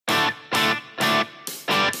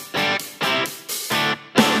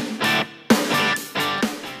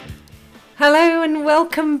Hello and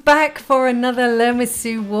welcome back for another Learn with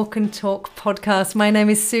Sue Walk and Talk podcast. My name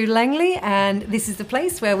is Sue Langley and this is the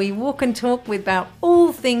place where we walk and talk about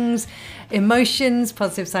all things emotions,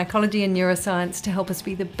 positive psychology and neuroscience to help us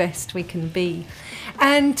be the best we can be.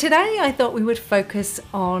 And today I thought we would focus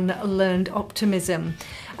on learned optimism.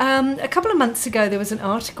 A couple of months ago there was an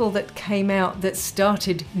article that came out that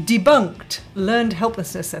started Debunked Learned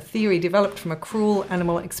Helplessness, a theory developed from a cruel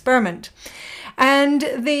animal experiment. And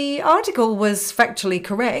the article was factually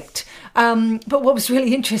correct, but what was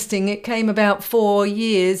really interesting, it came about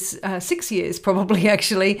 6 years probably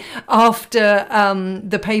actually, after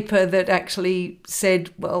the paper that actually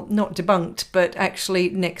said, well, not debunked, but actually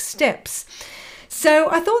next steps. So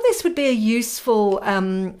I thought this would be a useful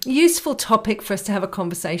topic for us to have a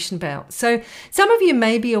conversation about. So some of you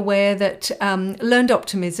may be aware that learned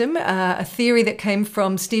optimism, a theory that came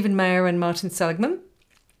from Stephen Meyer and Martin Seligman,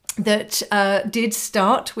 that did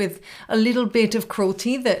start with a little bit of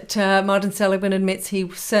cruelty that Martin Seligman admits he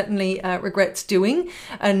certainly regrets doing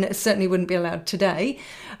and certainly wouldn't be allowed today.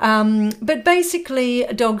 But basically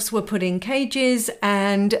dogs were put in cages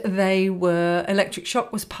and electric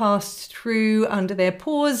shock was passed through under their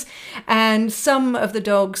paws, and some of the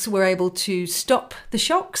dogs were able to stop the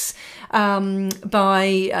shocks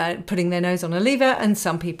by putting their nose on a lever, and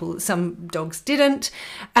some dogs didn't.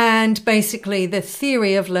 And basically the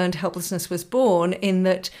theory of learned helplessness was born in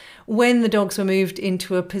that when the dogs were moved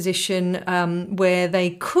into a position where they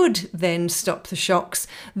could then stop the shocks,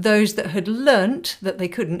 those that had learnt that they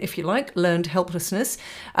couldn't, if you like, learned helplessness,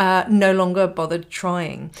 no longer bothered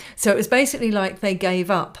trying. So it was basically like they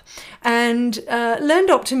gave up. And learned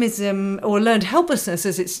optimism, or learned helplessness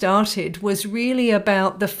as it started, was really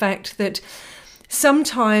about the fact that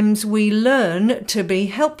sometimes we learn to be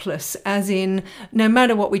helpless, as in no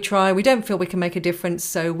matter what we try, we don't feel we can make a difference,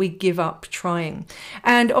 so we give up trying.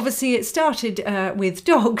 And obviously it started with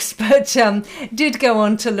dogs, but did go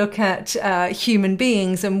on to look at human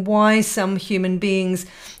beings and why some human beings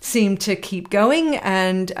seem to keep going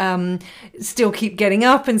and still keep getting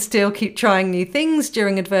up and still keep trying new things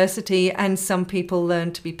during adversity, and some people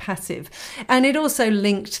learn to be passive. And it also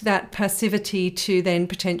linked that passivity to then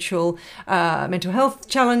potential mental health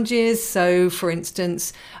challenges. So for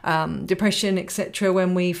instance, depression, etc.,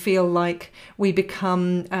 when we feel like we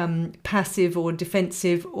become passive or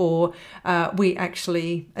defensive, or we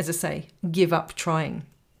actually, as I say, give up trying.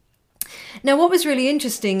 Now, what was really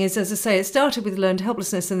interesting is, as I say, it started with learned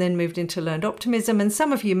helplessness and then moved into learned optimism. And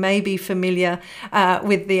some of you may be familiar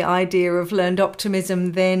with the idea of learned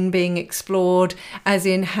optimism then being explored, as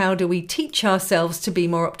in how do we teach ourselves to be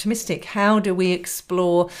more optimistic? How do we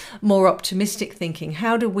explore more optimistic thinking?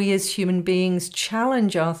 How do we as human beings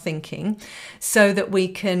challenge our thinking so that we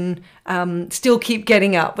can still keep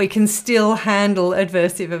getting up? We can still handle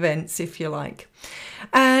adversive events, if you like.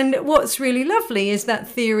 And what's really lovely is that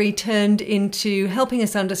theory turned into helping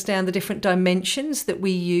us understand the different dimensions that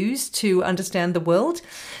we use to understand the world,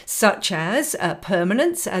 such as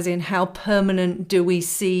permanence, as in how permanent do we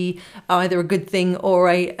see either a good thing or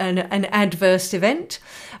an adverse event.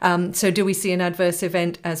 So do we see an adverse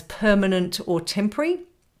event as permanent or temporary?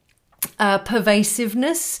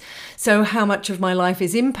 Pervasiveness, so how much of my life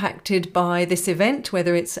is impacted by this event,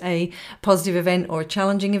 whether it's a positive event or a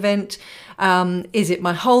challenging event. Is it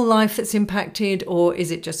my whole life that's impacted, or is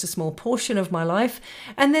it just a small portion of my life?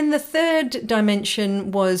 And then the third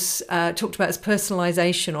dimension was talked about as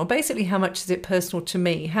personalization, or basically how much is it personal to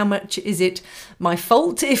me? How much is it my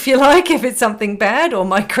fault, if you like, if it's something bad, or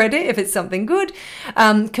my credit if it's something good,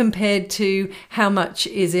 compared to how much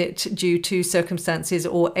is it due to circumstances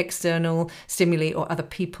or external stimuli or other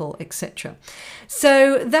people, etc.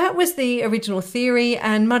 So that was the original theory,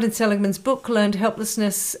 and Martin Seligman's book, Learned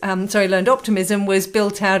Optimism, was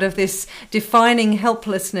built out of this defining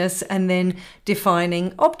helplessness and then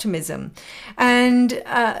defining optimism. And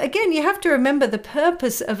again, you have to remember the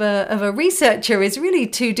purpose of a researcher is really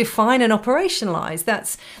to define and operationalize.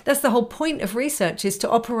 That's the whole point of research, is to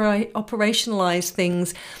operationalize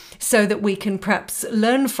things so that we can perhaps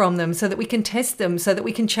learn from them, so that we can test them, so that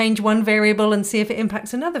we can change one variable and see if it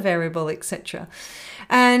impacts another variable, etc.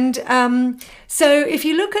 And so if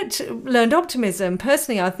you look at learned optimism,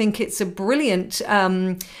 personally, I think it's a brilliant,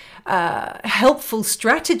 helpful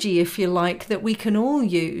strategy, if you like, that we can all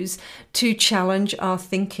use to challenge our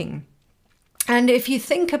thinking. And if you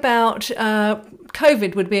think about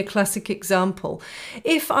COVID would be a classic example.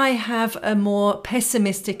 If I have a more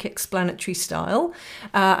pessimistic explanatory style,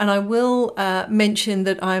 and I will mention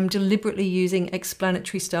that I'm deliberately using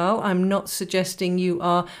explanatory style. I'm not suggesting you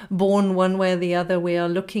are born one way or the other. We are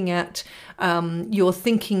looking at your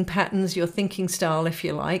thinking patterns, your thinking style, if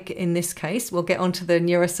you like, in this case. We'll get onto the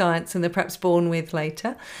neuroscience and the perhaps born with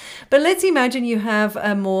later. But let's imagine you have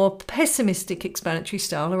a more pessimistic explanatory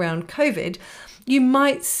style around COVID. You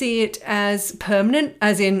might see it as permanent,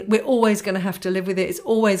 as in we're always going to have to live with it. It's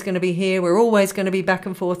always going to be here. We're always going to be back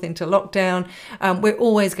and forth into lockdown. We're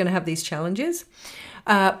always going to have these challenges.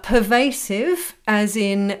 Pervasive, as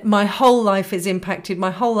in my whole life is impacted.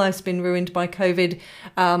 My whole life's been ruined by COVID.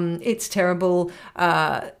 It's terrible.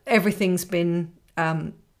 Everything's been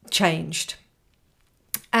changed.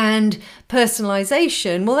 And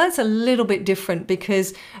personalization, well, that's a little bit different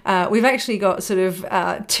because we've actually got sort of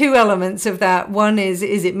two elements of that. One is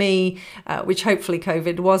it me, which hopefully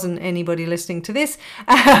COVID wasn't anybody listening to this,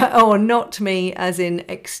 or not me as in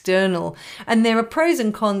external. And there are pros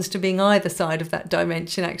and cons to being either side of that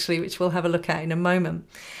dimension, actually, which we'll have a look at in a moment.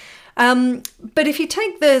 But if you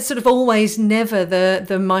take the sort of always never,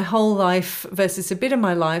 the my whole life versus a bit of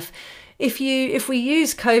my life, if we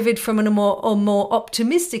use COVID from a more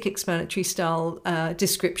optimistic explanatory style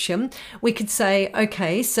description, we could say,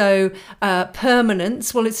 okay, so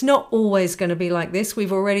permanence, well, it's not always going to be like this.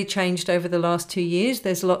 We've already changed over the last 2 years.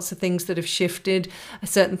 There's lots of things that have shifted.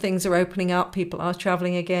 Certain things are opening up. People are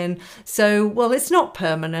traveling again. So, well, it's not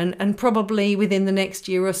permanent, and probably within the next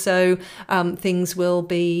year or so, things will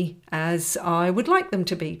be as I would like them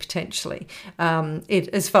to be, potentially,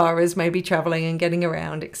 as far as maybe traveling and getting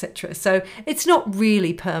around, etc. So it's not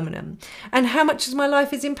really permanent. And how much of my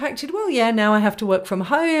life is impacted? Well, yeah, now I have to work from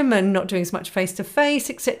home and not doing as much face-to-face,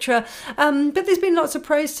 etc. But there's been lots of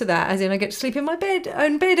pros to that, as in I get to sleep in my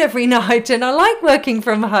own bed every night, and I like working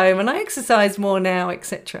from home, and I exercise more now,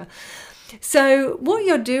 etc. So what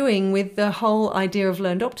you're doing with the whole idea of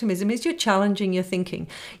learned optimism is you're challenging your thinking.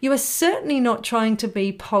 You are certainly not trying to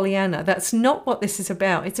be Pollyanna. That's not what this is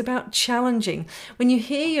about. It's about challenging. When you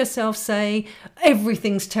hear yourself say,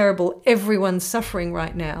 everything's terrible, everyone's suffering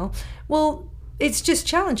right now, well, it's just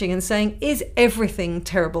challenging and saying, is everything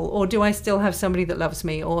terrible? Or do I still have somebody that loves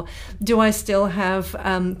me? Or do I still have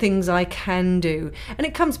things I can do? And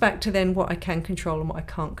it comes back to then what I can control and what I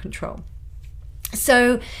can't control.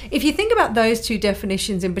 So if you think about those two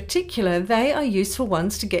definitions in particular, they are useful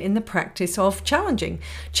ones to get in the practice of challenging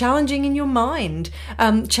in your mind,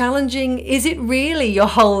 challenging, is it really your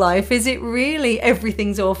whole life? Is it really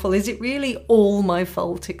everything's awful? Is it really all my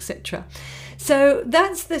fault, etc.? So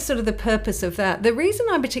that's the sort of the purpose of that. The reason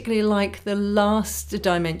I particularly like the last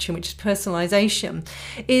dimension, which is personalization,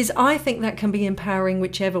 is I think that can be empowering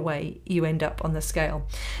whichever way you end up on the scale.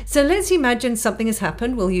 So let's imagine something has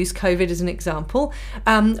happened. We'll use COVID as an example.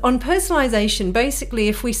 On personalization, basically,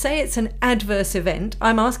 if we say it's an adverse event,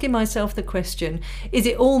 I'm asking myself the question, is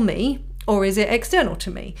it all me? Or is it external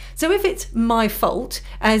to me? So if it's my fault,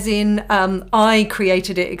 as in I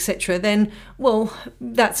created it, etc., then, well,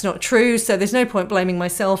 that's not true. So there's no point blaming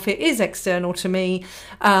myself. It is external to me.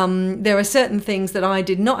 There are certain things that I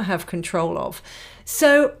did not have control of.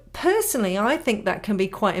 So personally, I think that can be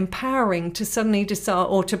quite empowering to suddenly decide,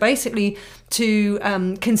 or to basically to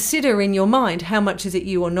consider in your mind, how much is it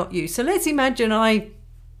you or not you? So let's imagine I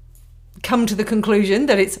come to the conclusion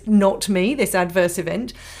that it's not me, this adverse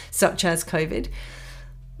event, such as COVID.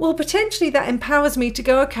 Well, potentially that empowers me to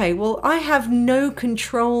go, okay, well, I have no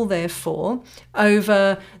control, therefore,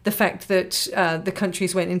 over the fact that the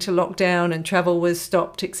countries went into lockdown and travel was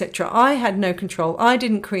stopped, etc. I had no control. I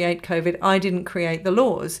didn't create COVID. I didn't create the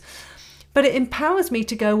laws. But it empowers me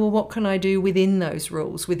to go, well, what can I do within those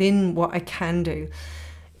rules, within what I can do?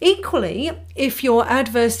 Equally, if your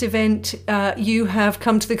adverse event, you have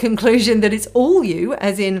come to the conclusion that it's all you,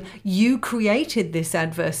 as in you created this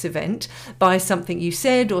adverse event by something you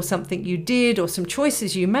said or something you did or some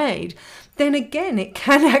choices you made, then again, it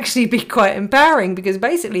can actually be quite empowering, because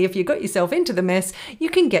basically if you got yourself into the mess, you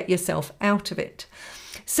can get yourself out of it.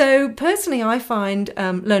 So personally, I find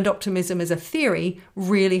learned optimism as a theory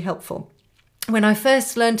really helpful. When I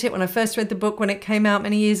first learnt it, when I first read the book, when it came out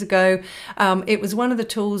many years ago, it was one of the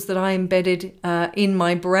tools that I embedded in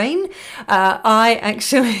my brain. I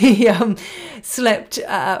actually slept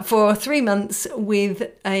for 3 months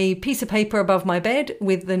with a piece of paper above my bed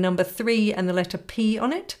with the number 3 and the letter P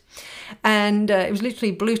on it. And it was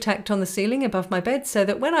literally blue tacked on the ceiling above my bed, so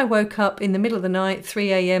that when I woke up in the middle of the night,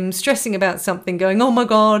 3 a.m, stressing about something, going, oh my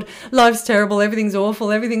God, life's terrible, everything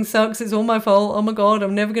sucks, it's all my fault, oh my God,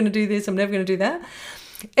 I'm never going to do this, I'm never going to do that.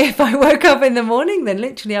 if I woke up in the morning, then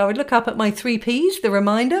literally I would look up at my 3 Ps, the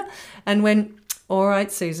reminder, and went, all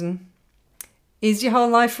right, Susan, is your whole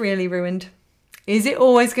life really ruined? Is it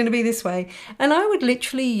always going to be this way? And I would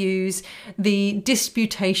literally use the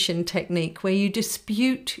disputation technique, where you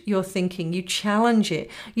dispute your thinking, you challenge it,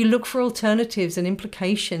 you look for alternatives and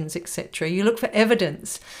implications, etc. You look for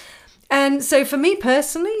evidence. And so for me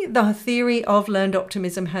personally, the theory of learned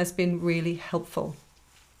optimism has been really helpful.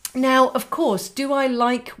 Now, of course, do I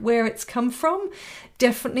like where it's come from?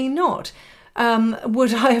 Definitely not.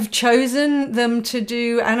 Would I have chosen them to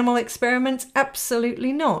do animal experiments?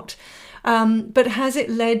 Absolutely not. But has it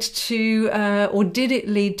led to, or did it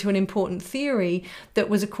lead to an important theory that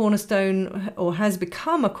was a cornerstone, or has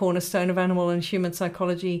become a cornerstone of animal and human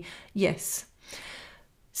psychology? Yes.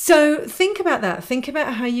 So think about that. Think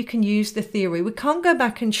about how you can use the theory. We can't go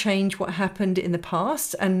back and change what happened in the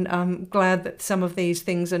past, and I'm glad that some of these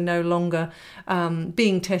things are no longer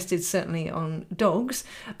being tested, certainly on dogs.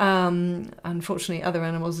 Unfortunately, other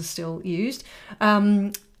animals are still used.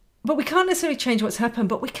 But we can't necessarily change what's happened,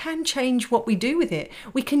 but we can change what we do with it.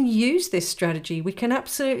 We can use this strategy. We can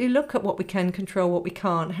absolutely look at what we can control, what we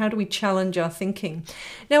can't. How do we challenge our thinking?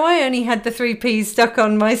 Now, I only had the 3 Ps stuck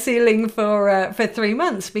on my ceiling for 3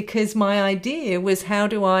 months, because my idea was, how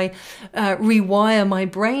do I rewire my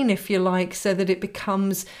brain, if you like, so that it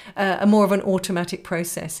becomes a more of an automatic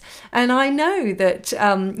process. And I know that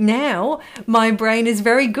now my brain is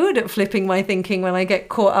very good at flipping my thinking when I get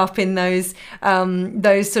caught up in those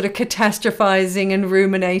sort of catastrophizing and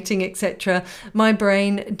ruminating, etc. My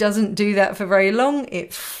brain doesn't do that for very long.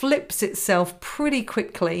 It flips itself pretty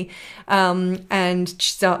quickly and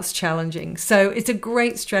starts challenging. So it's a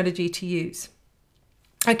great strategy to use.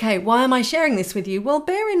 Okay, why am I sharing this with you? Well,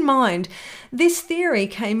 bear in mind, this theory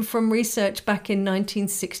came from research back in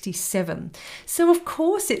 1967. So of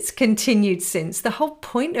course it's continued since. The whole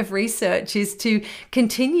point of research is to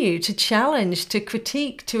continue to challenge, to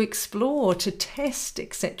critique, to explore, to test,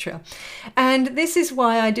 etc. And this is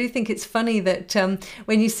why I do think it's funny that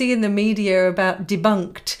when you see in the media about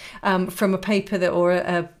debunked from a paper that, or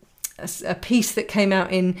a piece that came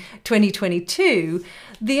out in 2022,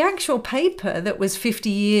 the actual paper that was 50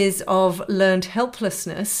 years of learned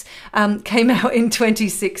helplessness came out in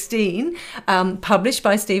 2016, published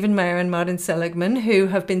by Stephen Mayer and Martin Seligman, who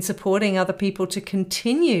have been supporting other people to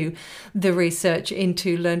continue the research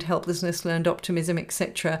into learned helplessness, learned optimism,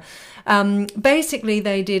 etc. Basically,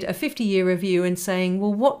 they did a 50-year review and saying,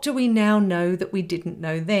 well, what do we now know that we didn't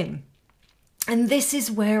know then? And this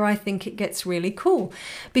is where I think it gets really cool,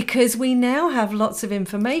 because we now have lots of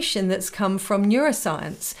information that's come from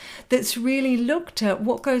neuroscience that's really looked at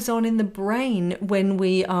what goes on in the brain when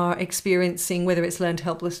we are experiencing, whether it's learned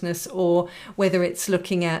helplessness or whether it's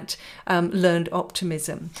looking at learned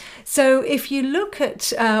optimism. So if you look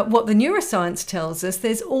at what the neuroscience tells us,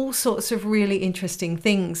 there's all sorts of really interesting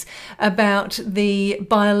things about the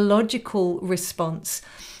biological response.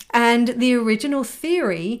 And the original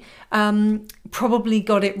theory probably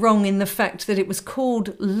got it wrong in the fact that it was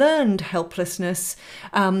called learned helplessness,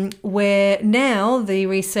 where now the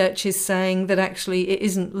research is saying that actually it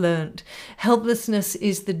isn't learned. Helplessness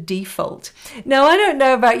is the default. Now, I don't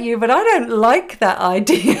know about you, but I don't like that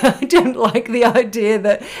idea. I don't like the idea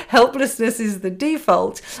that helplessness is the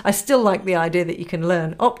default. I still like the idea that you can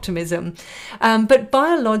learn optimism. But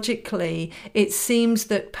biologically, it seems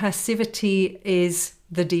that passivity is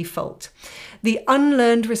the default. The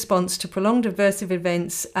unlearned response to prolonged aversive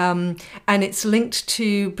events, and it's linked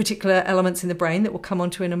to particular elements in the brain that we'll come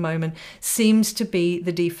onto in a moment, seems to be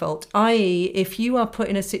the default. i.e., if you are put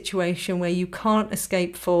in a situation where you can't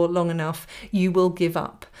escape for long enough, you will give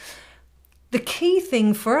up. The key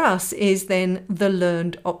thing for us is then the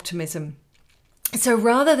learned optimism. So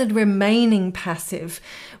rather than remaining passive,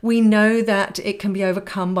 we know that it can be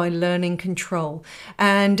overcome by learning control.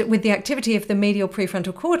 And with the activity of the medial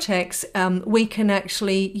prefrontal cortex, we can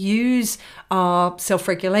actually use our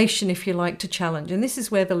self-regulation, if you like, to challenge. And this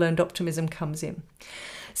is where the learned optimism comes in.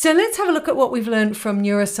 So let's have a look at what we've learned from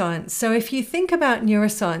neuroscience. So if you think about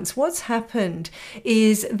neuroscience, what's happened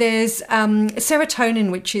is there's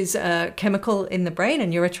serotonin, which is a chemical in the brain, a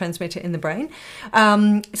neurotransmitter in the brain,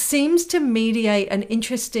 seems to mediate an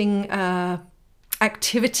interesting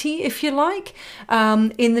activity, if you like,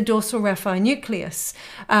 in the dorsal raphe nucleus,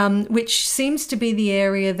 which seems to be the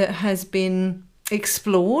area that has been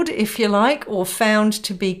explored, if you like, or found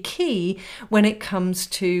to be key when it comes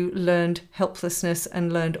to learned helplessness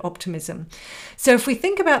and learned optimism. So if we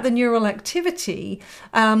think about the neural activity,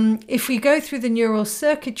 if we go through the neural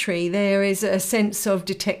circuitry, there is a sense of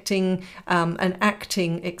detecting and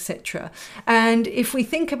acting, etc. And if we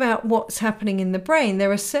think about what's happening in the brain,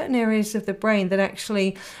 there are certain areas of the brain that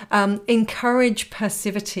actually encourage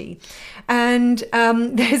passivity. And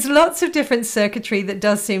there's lots of different circuitry that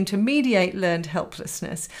does seem to mediate learned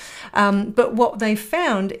helplessness. But what they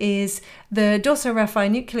found is the dorsoraphae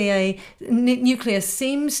nucleus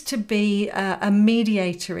seems to be a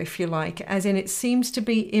mediator, if you like, as in it seems to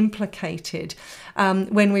be implicated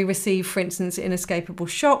when we receive, for instance, inescapable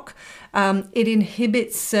shock. It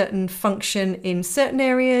inhibits certain function in certain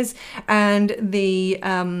areas, and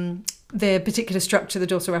the particular structure, the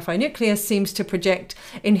dorsoraphae nucleus, seems to project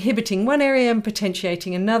inhibiting one area and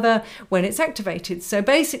potentiating another when it's activated. So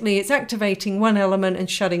basically, it's activating one element and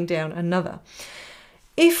shutting down another.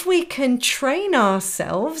 If we can train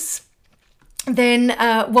ourselves, then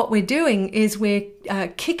what we're doing is we're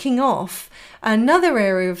kicking off another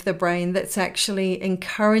area of the brain that's actually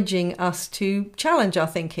encouraging us to challenge our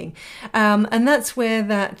thinking. And that's where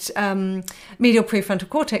that medial prefrontal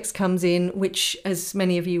cortex comes in, which, as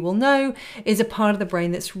many of you will know, is a part of the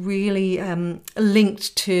brain that's really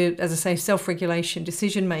linked to, as I say, self-regulation,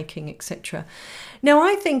 decision-making, etc. Now,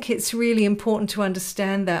 I think it's really important to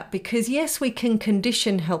understand that because, yes, we can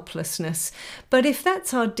condition helplessness, but if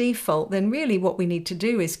that's our default, then really what we need to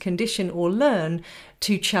do is condition or learn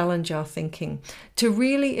to challenge our thinking, to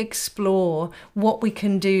really explore what we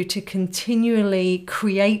can do to continually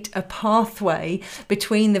create a pathway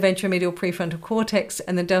between the ventromedial prefrontal cortex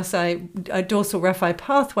and the dorsal raphe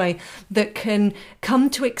pathway that can come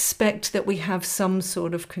to expect that we have some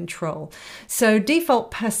sort of control. So default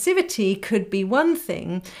passivity could be one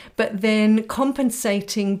thing, but then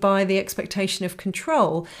compensating by the expectation of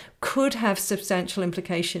control could have substantial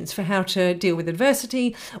implications for how to deal with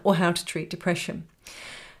adversity or how to treat depression.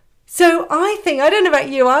 So I don't know about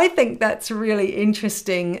you, I think that's really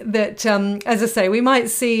interesting that, as I say, we might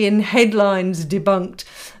see in headlines debunked,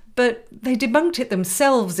 but they debunked it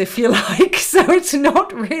themselves, if you like, so it's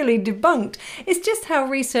not really debunked. It's just how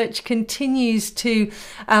research continues to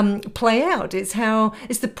play out. It's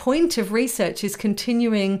the point of research is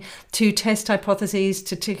continuing to test hypotheses,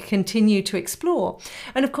 to continue to explore.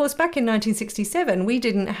 And of course, back in 1967, we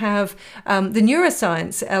didn't have the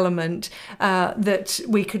neuroscience element that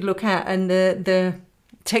we could look at and the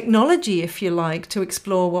technology, if you like, to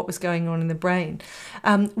explore what was going on in the brain.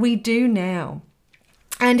 We do now.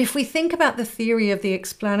 And if we think about the theory of the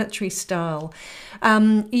explanatory style,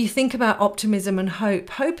 you think about optimism and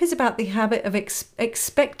hope. Hope is about the habit of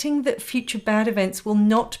expecting that future bad events will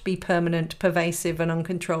not be permanent, pervasive, and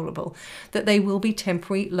uncontrollable, that they will be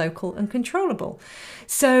temporary, local, and controllable.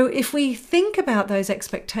 So if we think about those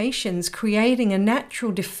expectations creating a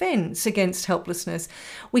natural defense against helplessness,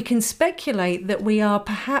 we can speculate that we are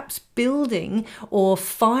perhaps building or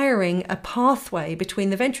firing a pathway between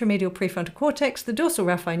the ventromedial prefrontal cortex, the dorsal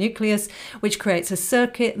raphe nucleus, which creates a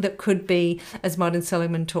circuit that could be, as Martin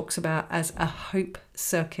Seligman talks about, as a hope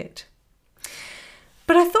circuit.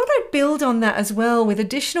 But I thought I'd build on that as well with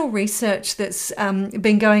additional research that's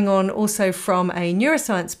been going on also from a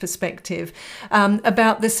neuroscience perspective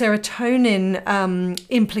about the serotonin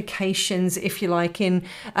implications, if you like, in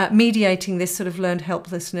mediating this sort of learned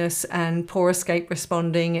helplessness and poor escape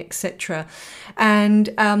responding, etc. And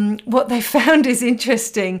what they found is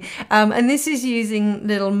interesting, and this is using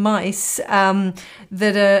little mice that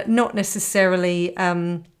are not necessarily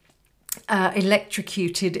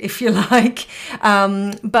electrocuted, if you like,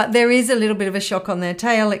 but there is a little bit of a shock on their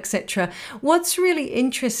tail, etc. What's really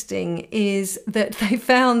interesting is that they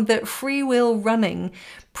found that free will running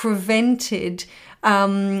prevented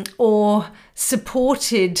or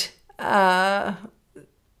supported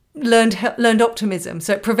learned optimism.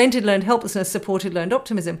 So it prevented learned helplessness, supported learned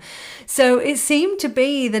optimism. So it seemed to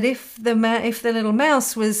be that if the little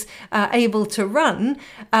mouse was able to run,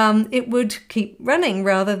 it would keep running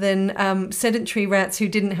rather than sedentary rats who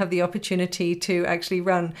didn't have the opportunity to actually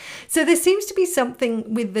run. So there seems to be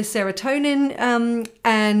something with the serotonin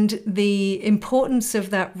and the importance of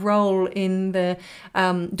that role in the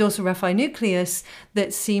dorsal raphe nucleus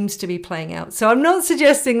that seems to be playing out. So I'm not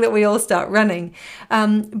suggesting that we all start running,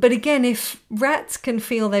 but again, if rats can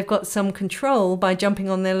feel they've got some control by jumping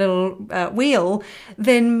on their little wheel,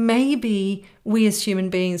 then maybe we as human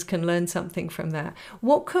beings can learn something from that.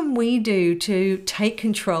 What can we do to take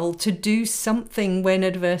control, to do something when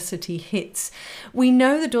adversity hits? We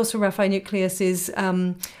know the dorsal raphe nucleus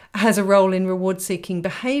has a role in reward-seeking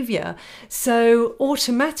behavior. So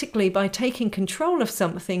automatically, by taking control of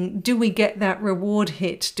something, do we get that reward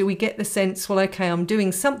hit? Do we get the sense, well, okay, I'm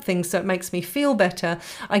doing something, so it makes me feel better.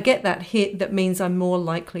 I get that hit that means I'm more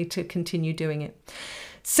likely to continue doing it.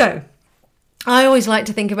 So I always like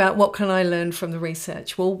to think about what can I learn from the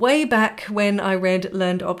research. Well, way back when I read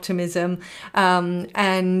Learned Optimism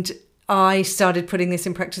and I started putting this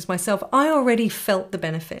in practice myself, I already felt the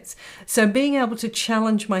benefits. So being able to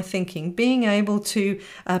challenge my thinking, being able to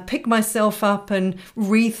pick myself up and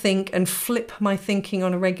rethink and flip my thinking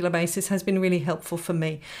on a regular basis has been really helpful for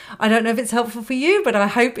me. I don't know if it's helpful for you, but I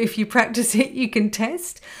hope if you practice it, you can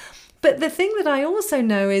test. But the thing that I also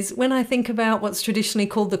know is when I think about what's traditionally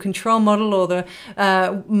called the control model or the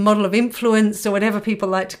model of influence or whatever people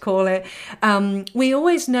like to call it, we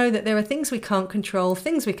always know that there are things we can't control,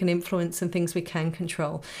 things we can influence and things we can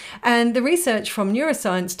control. And the research from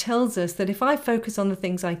neuroscience tells us that if I focus on the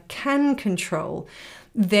things I can control,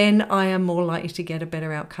 then I am more likely to get a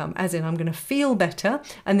better outcome, as in I'm going to feel better.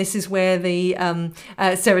 And this is where the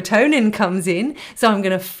serotonin comes in. So I'm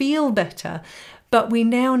going to feel better. But we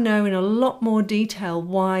now know in a lot more detail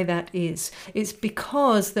why that is. It's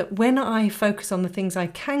because that when I focus on the things I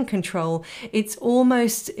can control, it's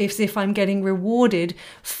almost as if I'm getting rewarded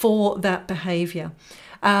for that behavior.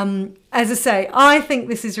 As I say, I think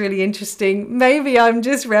this is really interesting. Maybe I'm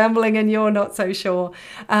just rambling and you're not so sure.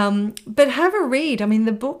 But have a read. I mean,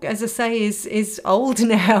 the book, as I say, is old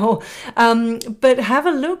now. But have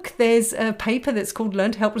a look. There's a paper that's called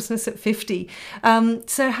Learned Helplessness at 50.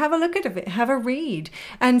 So have a look at it, have a read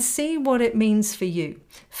and see what it means for you.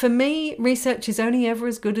 For me, research is only ever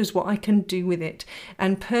as good as what I can do with it.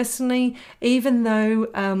 And personally, even though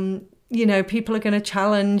people are going to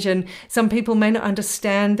challenge and some people may not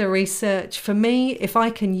understand the research. For me, if I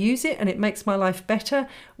can use it and it makes my life better,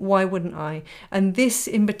 why wouldn't I? And this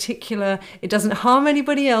in particular, it doesn't harm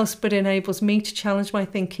anybody else, but enables me to challenge my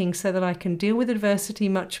thinking so that I can deal with adversity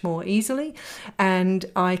much more easily. And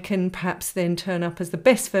I can perhaps then turn up as the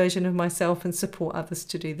best version of myself and support others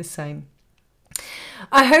to do the same.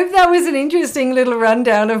 I hope that was an interesting little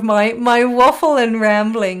rundown of my waffle and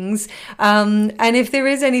ramblings. And if there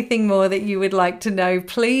is anything more that you would like to know,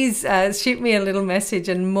 please shoot me a little message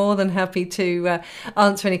and more than happy to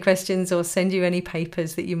answer any questions or send you any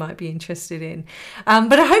papers that you might be interested in.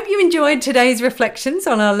 But I hope you enjoyed today's reflections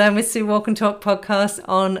on our Learn with Sue Walk and Talk podcast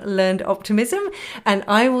on Learned Optimism. And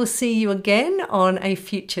I will see you again on a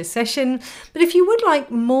future session. But if you would like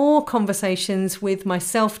more conversations with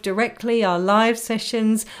myself directly, our live sessions,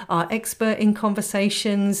 our expert in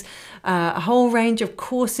conversations, a whole range of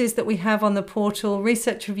courses that we have on the portal,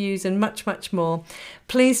 research reviews and much, much more,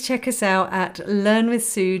 please check us out at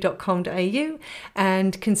learnwithsue.com.au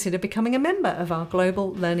and consider becoming a member of our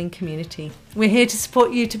global learning community. We're here to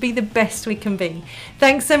support you to be the best we can be.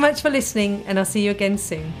 Thanks so much for listening and I'll see you again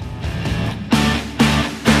soon.